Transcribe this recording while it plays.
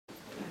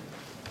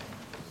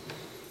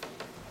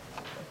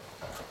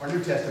Our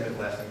New Testament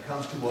lesson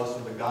comes to us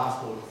from the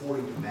Gospel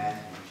according to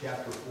Matthew,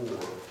 chapter 4,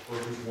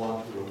 verses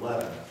 1 through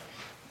 11.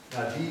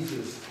 Now,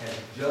 Jesus has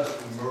just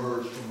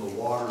emerged from the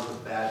waters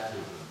of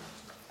baptism,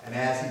 and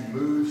as he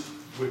moves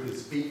with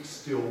his feet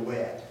still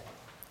wet,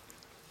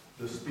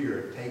 the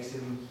Spirit takes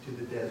him to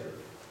the desert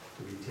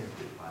to be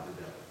tempted by the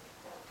devil.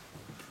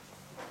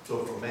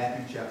 So from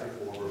Matthew chapter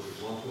 4,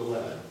 verses 1 to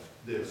 11,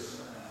 this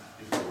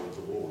is the word of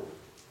the Lord.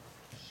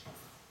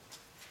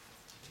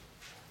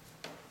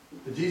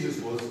 But Jesus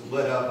was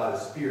led up by the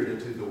Spirit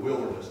into the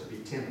wilderness to be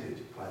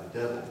tempted by the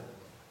devil.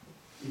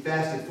 He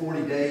fasted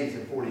 40 days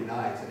and 40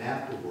 nights, and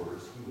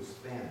afterwards he was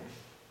famished.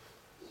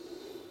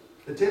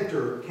 The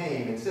tempter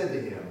came and said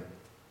to him,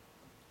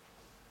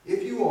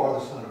 "If you are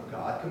the Son of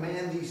God,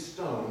 command these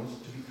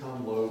stones to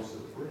become loaves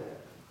of bread."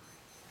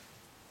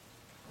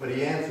 But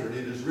he answered,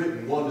 "It is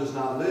written, one does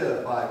not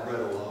live by bread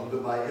alone,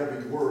 but by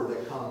every word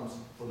that comes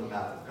from the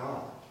mouth of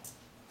God."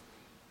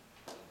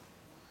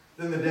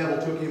 Then the devil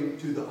took him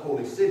to the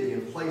holy city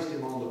and placed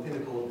him on the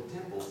pinnacle of the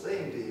temple,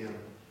 saying to him,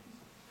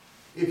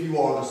 "If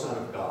you are the Son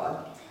of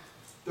God,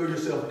 throw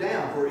yourself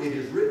down, for it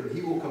is written,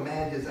 he will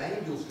command his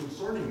angels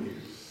concerning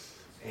you,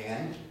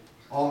 and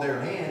on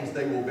their hands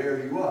they will bear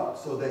you up,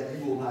 so that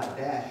you will not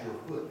dash your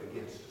foot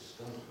against a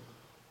stone."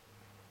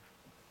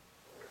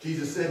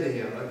 Jesus said to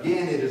him,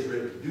 "Again it is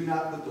written, do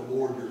not put the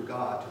Lord your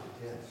God to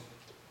the test."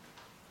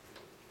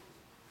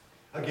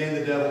 Again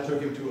the devil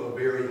took him to a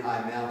very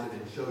high mountain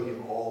and showed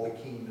him all the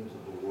kingdoms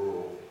of the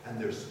world and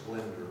their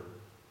splendor.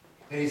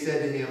 And he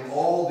said to him,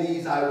 "All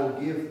these I will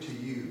give to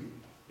you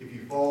if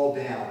you fall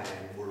down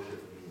and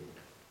worship me."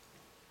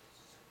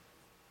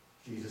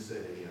 Jesus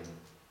said to him,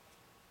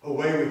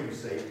 "Away with you,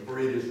 Satan, for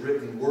it is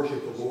written,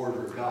 worship the Lord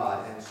your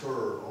God and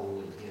serve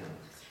only him."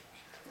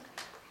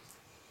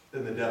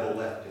 Then the devil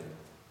left him,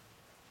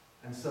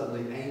 and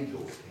suddenly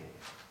angels came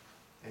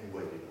and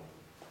waited on him.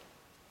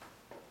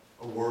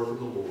 A word from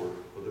the Lord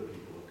for the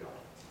people of God.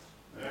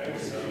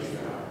 Thanks be to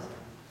God.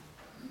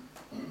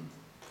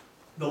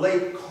 The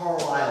late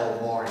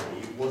Carlisle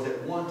Marty was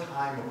at one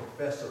time a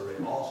professor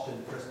at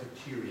Austin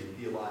Presbyterian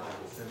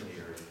Theological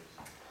Seminary.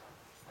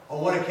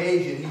 On one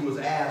occasion, he was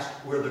asked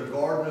where the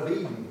Garden of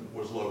Eden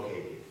was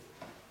located.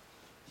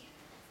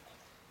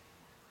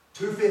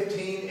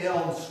 215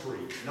 Elm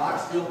Street,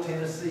 Knoxville,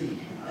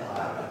 Tennessee.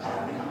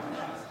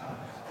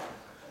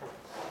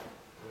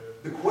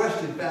 The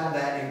question found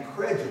that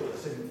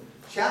incredulous and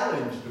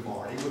challenged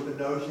Marty with the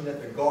notion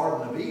that the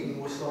Garden of Eden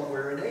was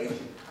somewhere in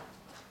Asia.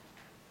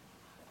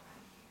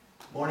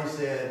 Marty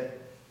said,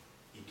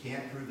 "You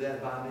can't prove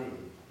that by me,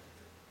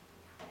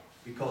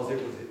 because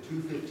it was at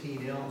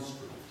 215 Elm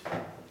Street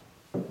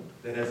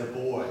that as a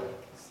boy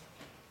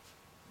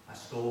I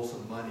stole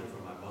some money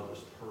from my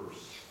mother's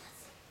purse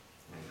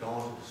and had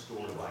gone to the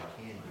store to buy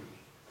candy.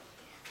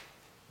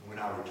 And when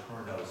I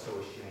returned, I was so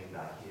ashamed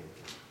I hid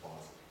in the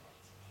closet.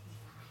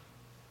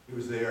 It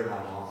was there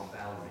my mom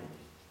found me.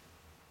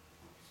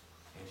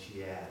 And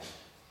she asked,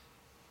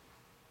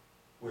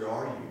 'Where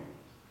are you?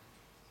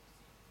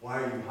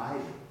 Why are you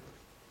hiding?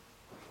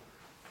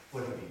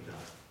 What have you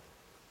done?'"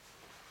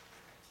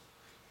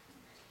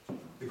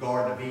 The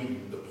Garden of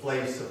Eden, the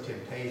place of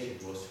temptation,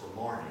 was for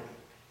Marty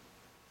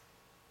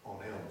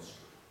on Elm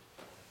Street.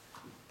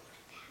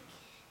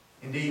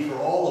 Indeed, for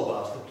all of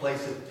us, the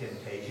place of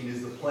temptation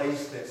is the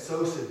place that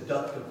so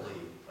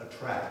seductively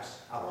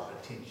attracts our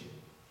attention,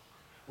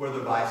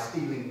 whether by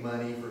stealing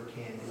money for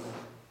candy,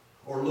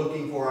 or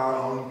looking for our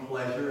own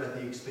pleasure at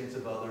the expense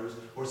of others,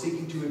 or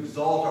seeking to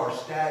exalt our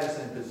status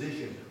and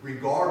position,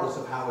 regardless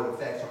of how it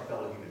affects our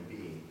fellow human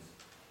beings.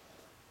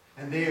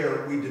 And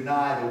there we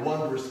deny the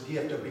wondrous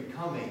gift of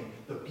becoming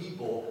the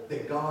people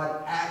that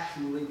God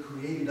actually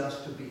created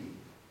us to be.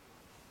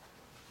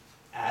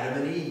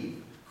 Adam and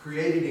Eve,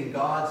 created in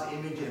God's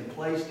image and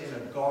placed in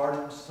a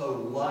garden so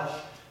lush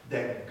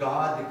that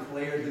God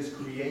declared this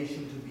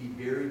creation to be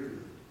very good.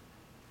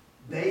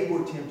 They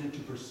were tempted to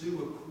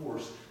pursue a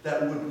course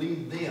that would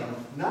lead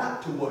them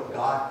not to what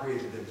God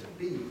created them to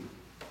be,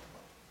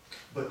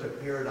 but to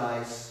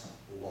paradise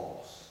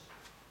lost.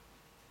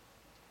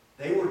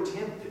 They were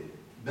tempted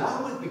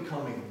not with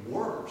becoming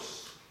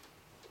worse,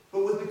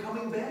 but with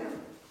becoming better.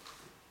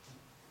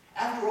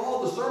 After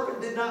all, the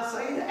serpent did not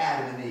say to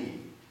Adam and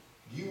Eve,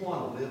 "Do you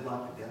want to live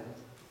like the devil?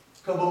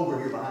 Come over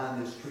here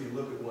behind this tree and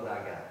look at what I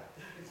got.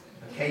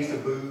 A case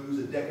of booze,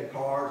 a deck of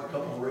cards, a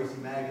couple of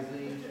racing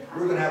magazines.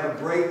 We're going to have a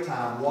great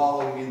time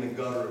wallowing in the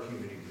gutter of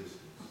human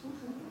existence."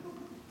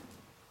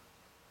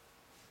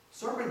 The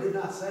serpent did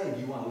not say, "Do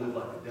you want to live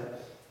like the devil?"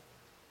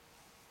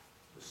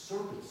 The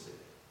serpent said,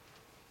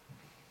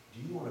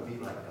 "Do you want to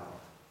be like God?"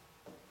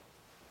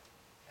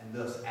 And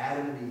thus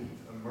Adam and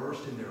Eve,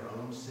 immersed in their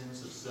own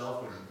sense of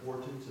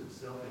self-importance and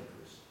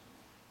self-interest,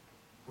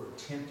 were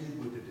tempted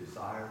with the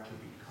desire to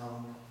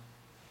become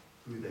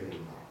who they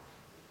were not.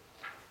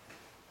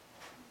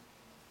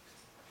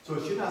 So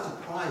it should not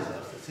surprise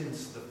us that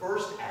since the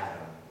first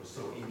Adam was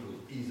so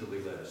easily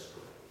led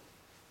astray,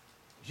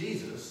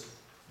 Jesus,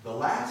 the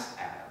last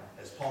Adam,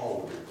 as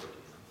Paul would refer to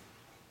him,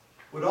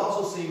 would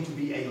also seem to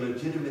be a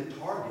legitimate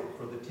target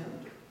for the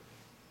tempter.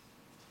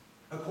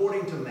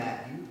 According to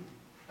Matthew,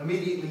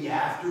 immediately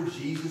after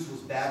Jesus was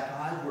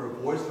baptized, where a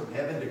voice from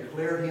heaven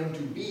declared him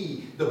to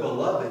be the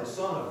beloved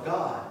Son of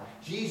God,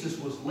 Jesus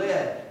was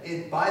led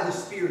by the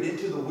Spirit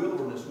into the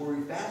wilderness where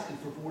he fasted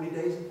for 40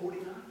 days and 40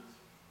 nights.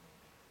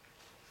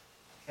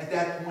 At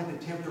that point,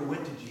 the tempter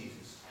went to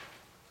Jesus,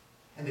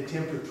 and the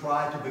tempter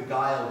tried to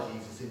beguile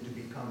Jesus into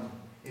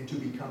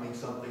becoming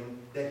something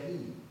that he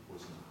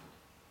was not.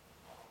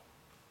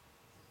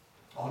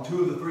 On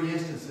 2 of the 3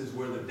 instances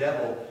where the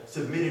devil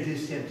submitted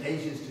his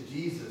temptations to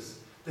Jesus,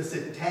 the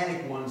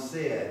satanic one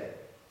said,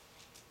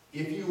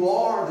 "If you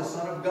are the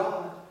Son of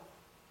God,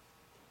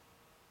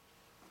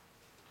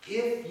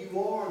 if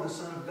you are the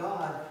Son of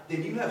God,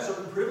 then you have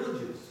certain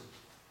privileges.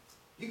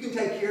 You can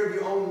take care of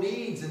your own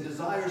needs and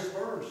desires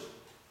first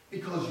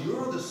because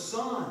you're the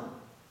Son.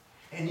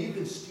 And you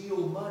can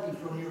steal money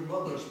from your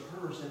mother's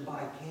purse and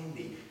buy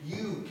candy.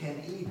 You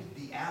can eat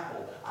the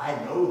apple. I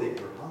know that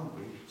you're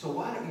hungry, so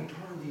why don't you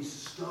turn these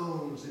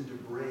stones into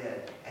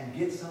bread and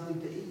get something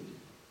to eat?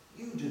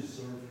 You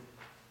deserve it."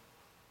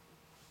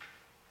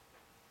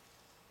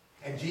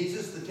 And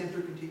Jesus, the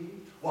tempter,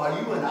 continued, "While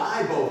you and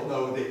I both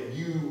know that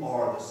you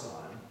are the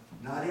Son,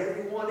 not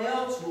everyone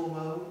else will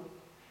know.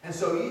 And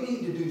so you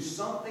need to do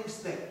something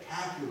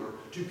spectacular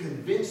to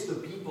convince the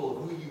people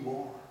of who you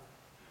are.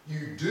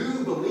 You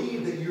do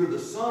believe that you're the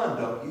Son,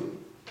 don't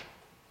you?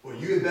 Well,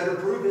 you had better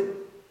prove it.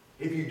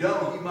 If you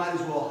don't, you might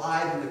as well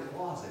hide in the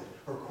closet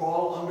or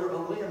crawl under a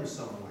limb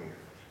somewhere,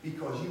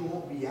 because you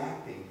won't be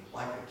acting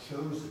like a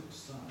chosen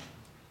son.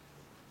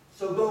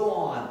 So go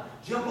on,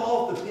 jump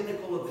off the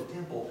pinnacle of the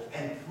temple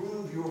and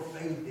prove your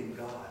faith in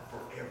God for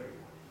everyone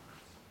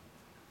else."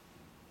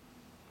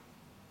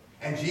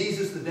 And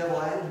Jesus, the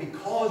devil, added,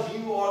 "Because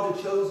you are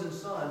the chosen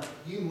son,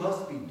 you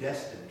must be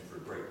destined for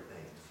great things.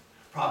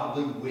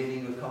 Probably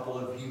winning a couple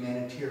of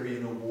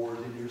humanitarian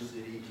awards in your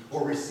city,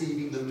 or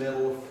receiving the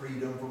Medal of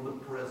Freedom from the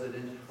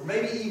president, or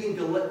maybe even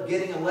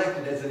getting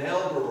elected as an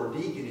elder or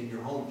deacon in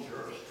your home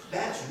church.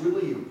 That's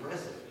really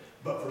impressive.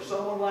 But for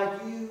someone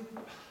like you,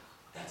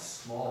 that's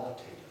small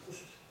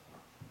potatoes.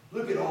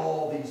 Look at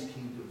all these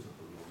kingdoms of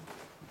the world.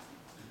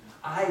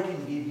 I can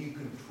give you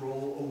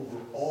control over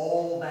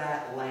all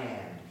that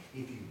land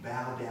if you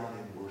bow down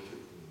and worship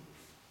me.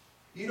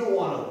 You don't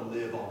want to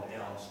live on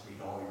Elm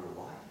Street all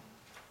your life.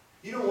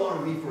 You don't want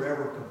to be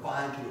forever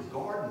confined to a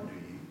garden, do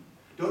you?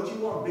 Don't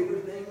you want bigger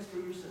things for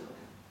yourself?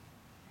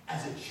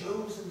 As a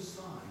chosen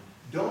son,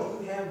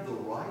 don't you have the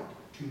right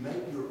to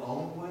make your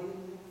own way in the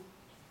world?"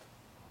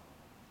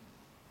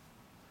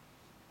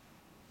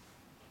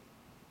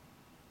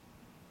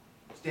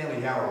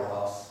 Stanley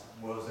Hauerwas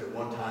was at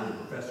one time a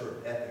professor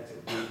of ethics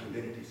at Duke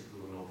Divinity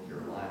School in North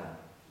Carolina.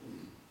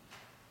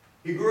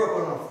 He grew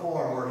up on a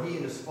farm where he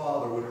and his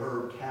father would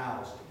herd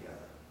cows together.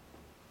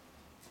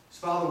 His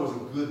father was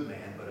a good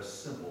man, but a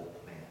simple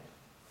man.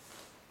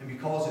 And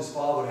because his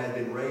father had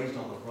been raised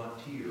on the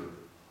frontier,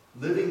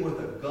 living with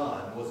a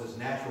gun was as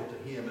natural to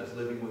him as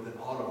living with an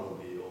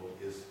automobile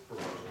is for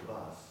most of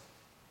us.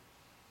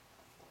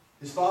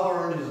 His father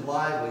earned his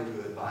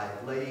livelihood by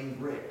laying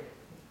brick.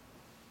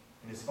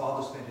 And his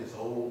father spent his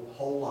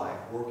whole life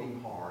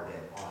working hard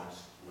at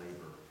honest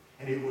labor.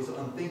 And it was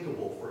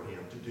unthinkable for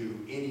him to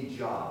do any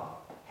job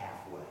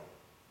halfway.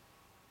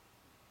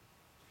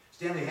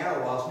 Stanley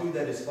Hauerwas knew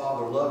that his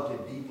father loved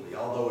him deeply,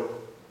 although it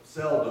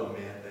seldom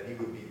meant that he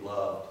would be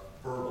loved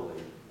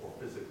verbally or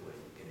physically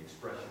in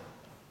expression.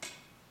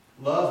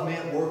 Love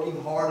meant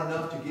working hard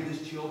enough to give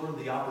his children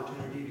the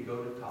opportunity to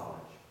go to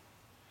college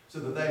so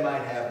that they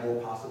might have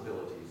more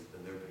possibilities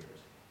than their parents had.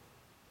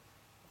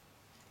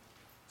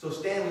 So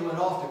Stanley went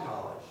off to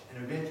college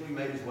and eventually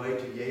made his way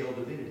to Yale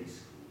Divinity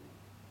School.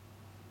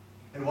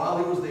 And while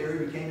he was there,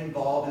 he became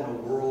involved in a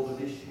world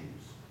of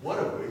issues, one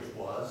of which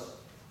was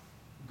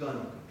gun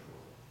control.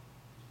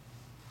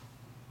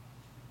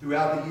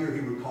 Throughout the year,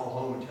 he would call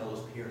home and tell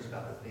his parents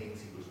about the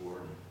things he was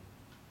learning.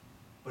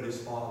 But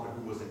his father,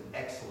 who was an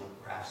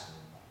excellent craftsman,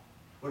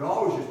 would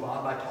always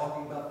respond by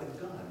talking about the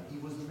gun he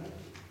was making.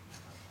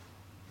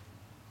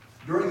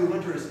 During the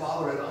winter, his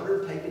father had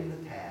undertaken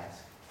the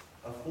task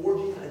of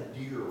forging a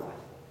deer rifle.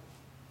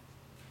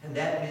 And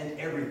that meant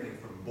everything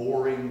from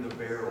boring the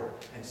barrel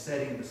and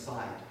setting the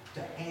sight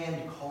to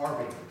hand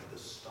carving the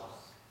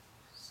stuff.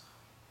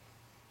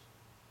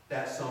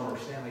 That summer,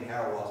 Stanley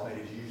Hauerwas made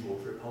his usual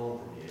trip home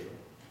from Yale.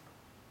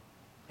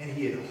 And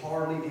he had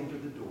hardly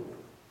entered the door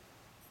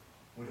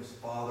when his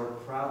father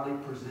proudly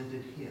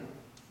presented him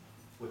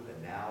with the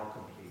now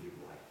completed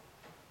rifle.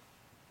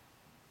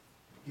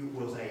 It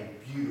was a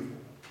beautiful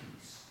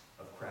piece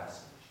of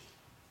craftsmanship.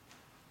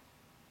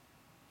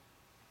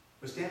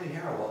 But Stanley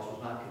Hauerwas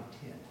was not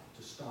content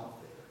to stop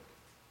there.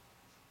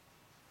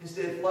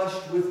 Instead,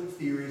 flushed with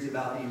theories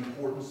about the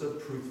importance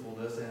of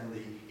truthfulness and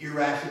the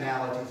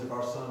irrationalities of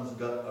our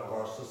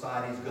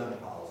society's gun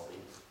policy,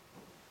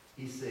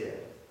 he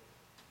said,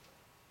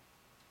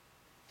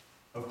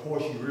 "Of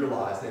course you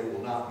realize that it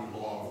will not be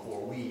long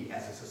before we,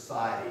 as a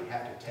society,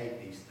 have to take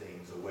these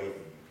things away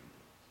from you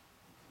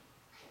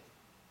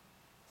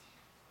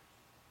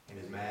people."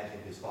 And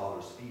imagine his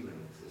father's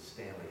feelings as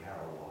Stanley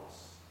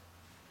Hauerwas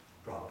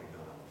dropped the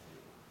gun on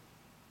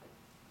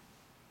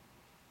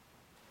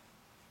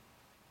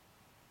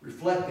the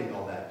floor. Reflecting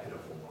on that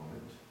pitiful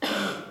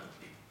moment,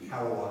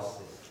 how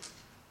was it?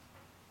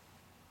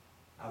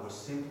 I was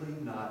simply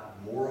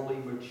not morally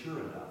mature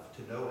enough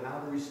to know how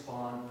to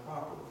respond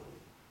properly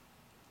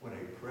when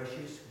a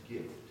precious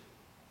gift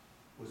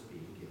was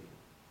being given.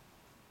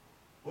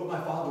 What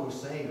my father was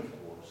saying, of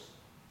course,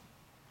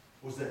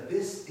 was that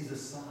this is a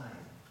sign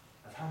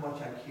of how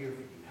much I care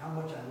for you, how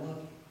much I love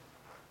you.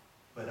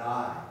 But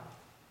I,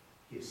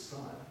 his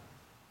son,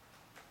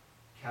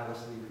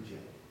 callously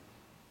rejected,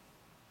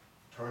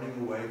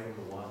 turning away from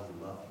the one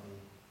who loved me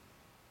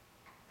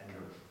and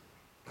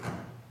nurtured me.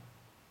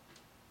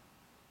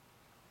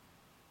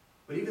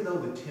 But even though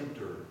the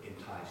tempter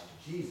enticed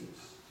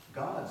Jesus,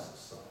 God's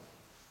son,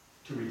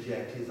 to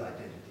reject his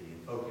identity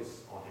and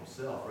focus on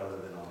himself rather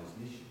than on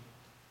his mission,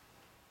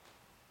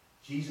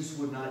 Jesus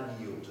would not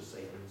yield to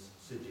Satan's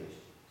suggestions.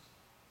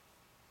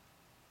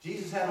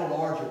 Jesus had a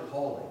larger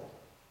calling,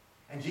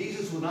 and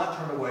Jesus would not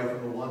turn away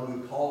from the one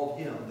who called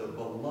him the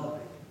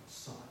beloved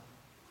Son.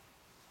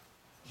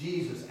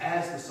 Jesus,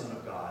 as the Son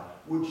of God,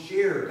 would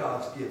share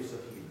God's gifts of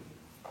healing.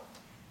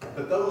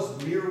 But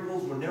those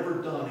miracles were never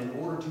done in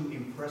order to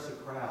impress a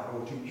crowd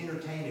or to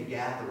entertain a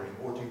gathering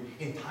or to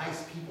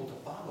entice people to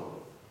follow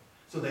him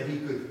so that he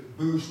could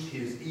boost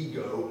his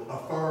ego,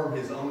 affirm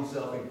his own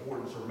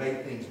self-importance, or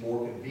make things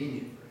more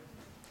convenient for him.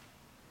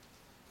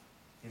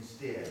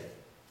 Instead,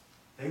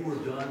 they were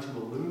done to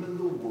illumine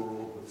the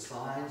world with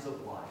signs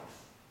of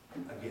life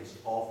against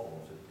all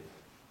forms of death.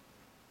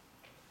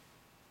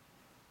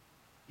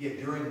 Yet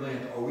during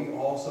Lent, are we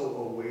also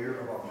aware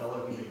of our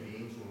fellow human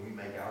beings when we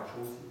make our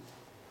choices?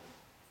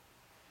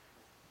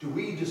 Do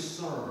we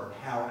discern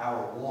how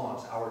our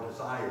wants, our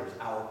desires,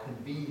 our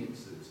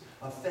conveniences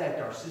affect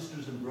our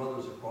sisters and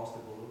brothers across the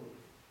globe?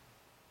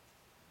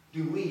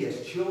 Do we,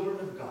 as children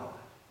of God,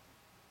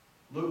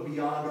 look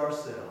beyond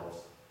ourselves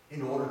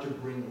in order to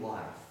bring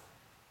life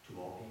to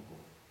all people?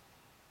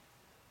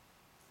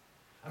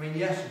 I mean,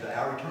 yesterday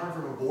I returned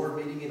from a board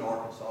meeting in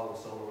Arkansas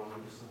with Solar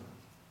Under the Sun.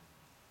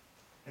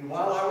 And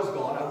while I was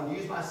gone, I would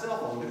use my cell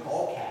phone to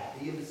call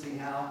Kathy and to see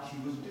how she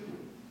was doing.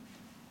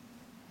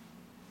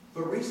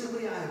 But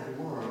recently I have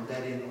learned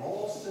that in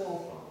all cell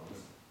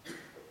phones,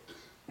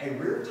 a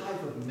rare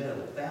type of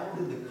metal found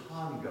in the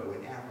Congo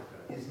in Africa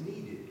is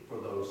needed for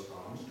those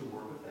phones to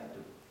work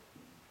effectively.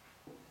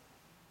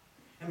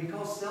 And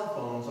because cell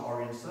phones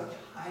are in such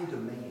high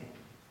demand,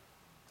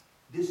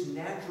 this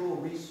natural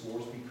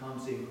resource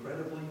becomes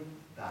incredibly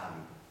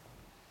valuable.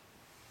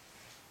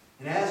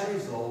 And as a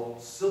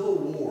result, civil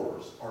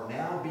wars are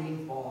now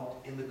being fought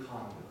in the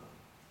Congo.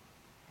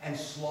 And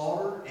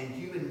slaughter and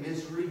human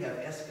misery have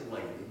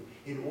escalated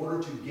in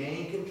order to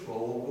gain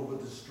control over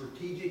the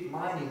strategic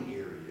mining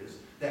areas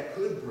that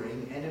could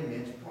bring an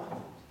immense profit.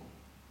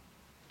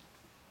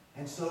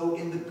 And so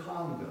in the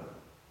Congo,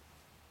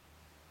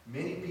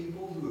 many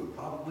people who have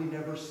probably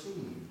never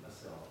seen a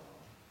cell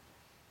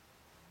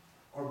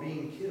phone are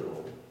being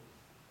killed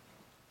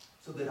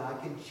so that I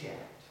can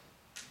chat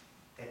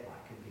at my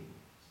convenience.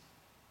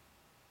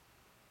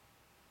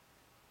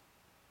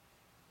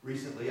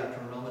 Recently, I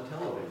turned on the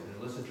television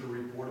and listened to a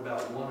report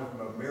about one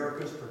of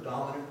America's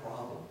predominant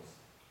problems.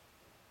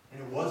 And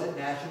it wasn't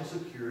national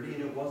security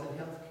and it wasn't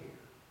health care.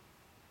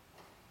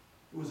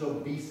 It was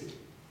obesity.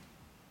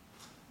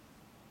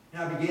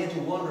 And I began to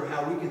wonder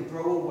how we can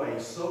throw away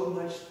so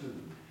much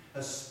food,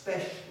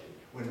 especially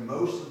when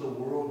most of the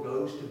world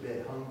goes to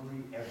bed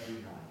hungry every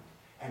night,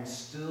 and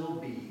still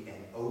be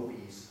an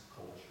obese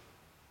culture.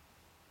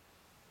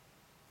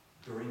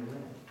 During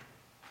Lent,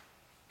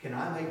 can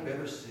I make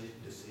better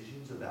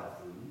decisions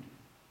about food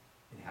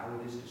and how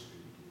it is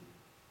distributed?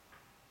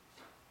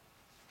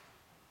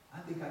 I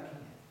think I can.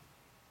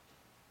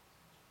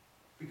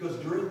 Because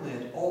during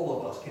Lent, all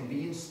of us can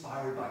be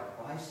inspired by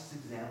Christ's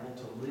example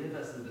to live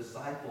as the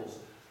disciples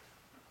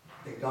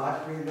that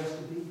God created us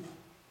to be.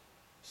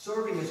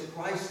 Serving as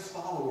Christ's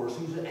followers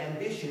whose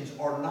ambitions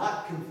are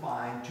not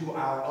confined to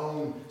our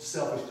own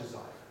selfish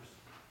desires.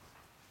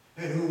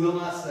 And who will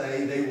not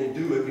say they will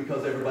do it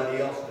because everybody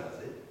else does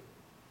it.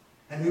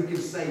 And who can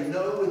say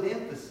no with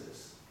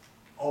emphasis,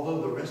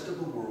 although the rest of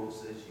the world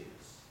says yes.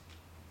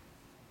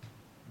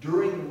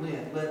 During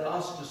Lent, let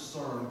us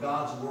discern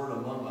God's word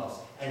among us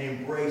and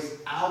embrace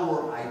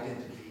our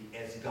identity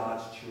as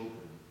God's children,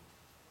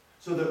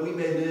 so that we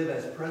may live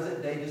as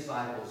present-day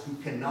disciples who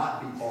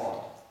cannot be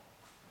bought,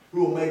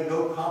 who will make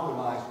no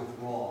compromise with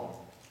wrong,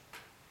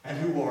 and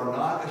who are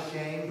not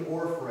ashamed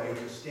or afraid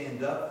to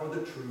stand up for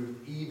the truth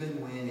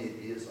even when it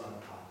is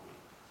unpopular.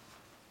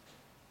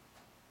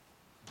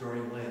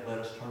 During Lent, let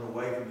us turn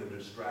away from the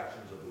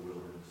distractions of the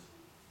wilderness.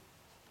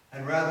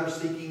 And rather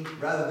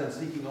than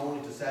seeking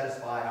only to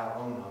satisfy our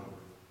own hunger,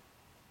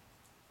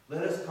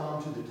 let us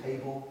come to the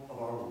table of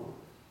our Lord,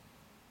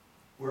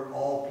 where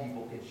all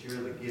people can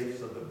share the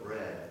gifts of the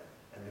bread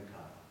and the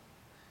cup,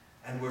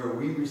 and where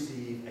we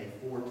receive a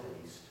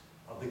foretaste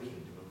of the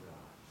kingdom of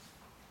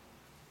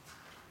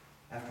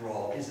God. After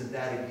all, isn't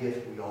that a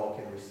gift we all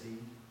can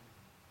receive?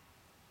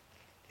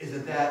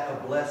 Isn't that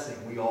a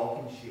blessing we all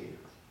can share?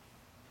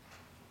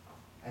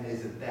 And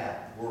isn't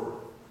that worth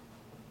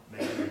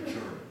making a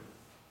journey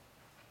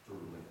through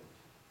it?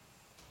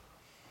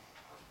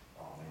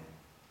 Amen.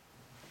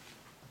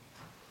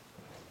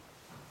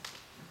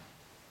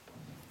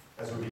 As we